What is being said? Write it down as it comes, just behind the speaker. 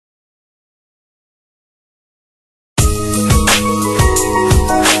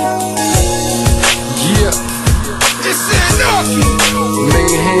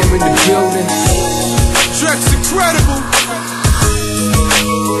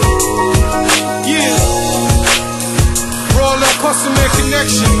some air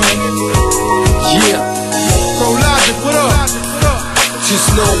connection, man. Yeah. Bro, Logic, what up?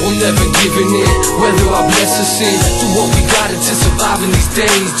 Just know I'm never giving in, whether I bless or sin. Do what we gotta to survive in these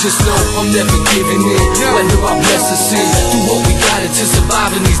days. Just know I'm never giving in, whether I bless or sin. Do what we gotta to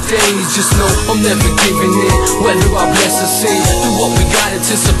survive in these days. Just know I'm never giving in, whether I bless or sin. Do what we gotta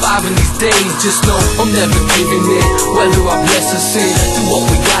to survive in these days. Just know I'm never giving in, whether I bless or sin. Do what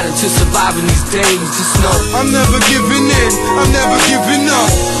we gotta to survive in these days. Just know I'm never giving in, I'm never giving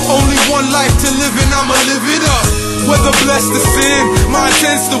up. Only one life to live and I'ma live it up. Whether blessed or sin, my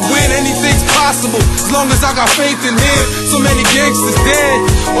intent's to win. Anything's possible, as long as I got faith in him. So many gangsters dead,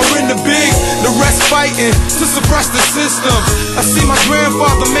 or in the big, the rest fighting to suppress the system. I see my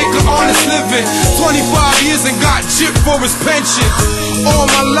grandfather make an honest living, 25 years and got gypped for his pension. All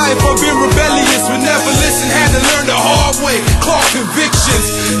my life I've been rebellious, but never listened, had to learn the hard way, call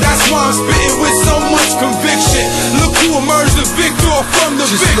convictions. That's why I'm spitting with so much conviction. Look who emerged the victor from the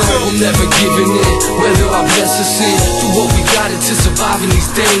just victim. know I'm never giving in, whether I bless or sin. Do what we gotta to survive in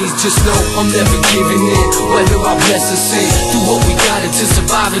these days. Just know I'm never giving in, whether I bless or sin. Do what we gotta to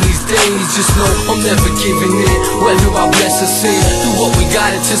survive in these days. Just know I'm never giving in, whether I bless or sin. Do what we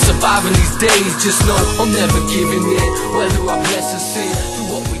gotta to survive in these days. Just know I'm never giving in, whether I bless or sin. Do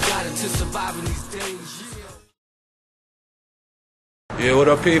what we gotta to survive in these days. Yeah, what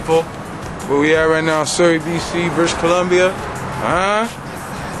up, people? Where we at right now? Surrey, BC, British Columbia.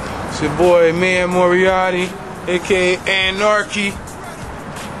 It's your boy, Mayhem Morearty, aka Anarchy.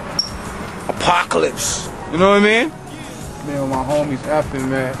 Apocalypse. You know what I mean? Man, with my homies effing,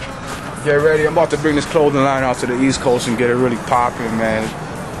 man. Get ready. I'm about to bring this clothing line out to the East Coast and get it really popping, man.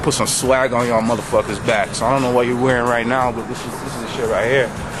 Put some swag on y'all motherfuckers' back. So I don't know what you're wearing right now, but this is the shit right here.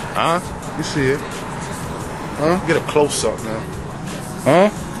 You see it? Get a close up, man.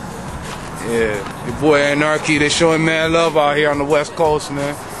 Yeah. Your boy Anarchy, they showing mad love out here on the West Coast,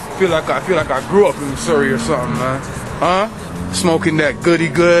 man. I feel like I grew up in Missouri or something, man. Smoking that goody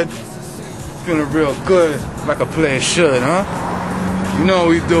good. Feeling real good, like a player should, You know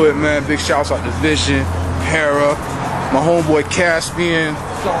we do it, man. Big shouts out to Vision, Hera, my homeboy Caspian,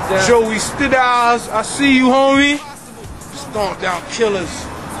 Joey Stidaz. I see you, homie. Stompdown Killaz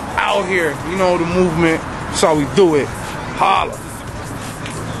out here. You know the movement. That's how we do it. Holla.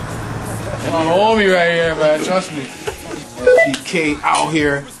 My homie right here, man. Trust me. SDK out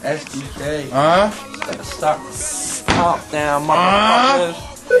here. SDK. Stompdown, motherfuckers.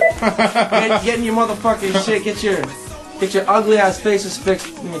 Getting your motherfucking shit. Get your ugly ass faces fixed.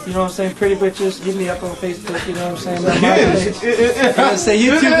 You know what I'm saying? Pretty bitches. Hit me up on Facebook. You know what I'm saying? I say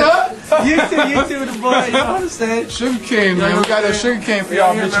YouTube the boy. You know what I'm saying? Sugar cane, man. We got that sugar cane for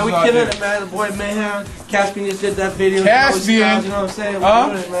y'all bitches man, we out killing there. it, man. The boy Mayhem, Caspian just did that video. Caspian. You know what I'm saying? We're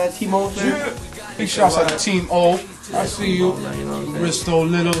doing it, man. Team O. Big shouts out to Team O. I see you. Bristow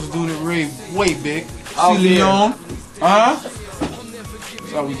Littles doing it way big. See Leon.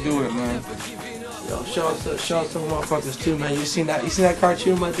 That's how we do it, man. Yo, show us some motherfuckers too, man. You seen that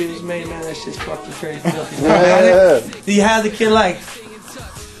cartoon my dude just made, man? That shit's fucking crazy. Do you have the kid like?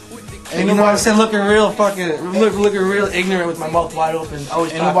 And you know what I'm saying? Looking real ignorant with my mouth wide open.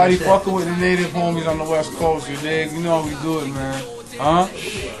 Always ain't nobody fucking with the native homies on the West Coast, you dig? You know how we do it, man.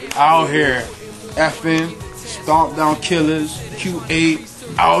 Out here, effing, Stompdown Killaz,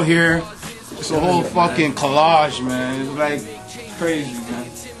 Q8, out here. It's a whole fucking collage, man. It's like crazy, man.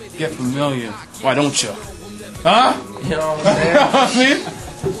 Get familiar. Why don't you? You know what I'm saying?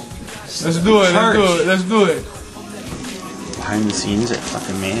 Let's do it. Behind the scenes at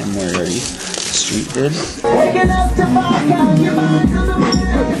fucking Mayhem Morearty Street did. Waking up to find out your mind's on the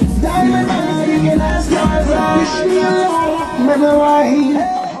move. Diamond eyes, you can ask my remember why he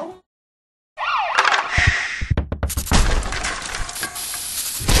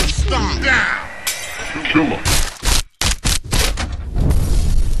Stompdown. Killer.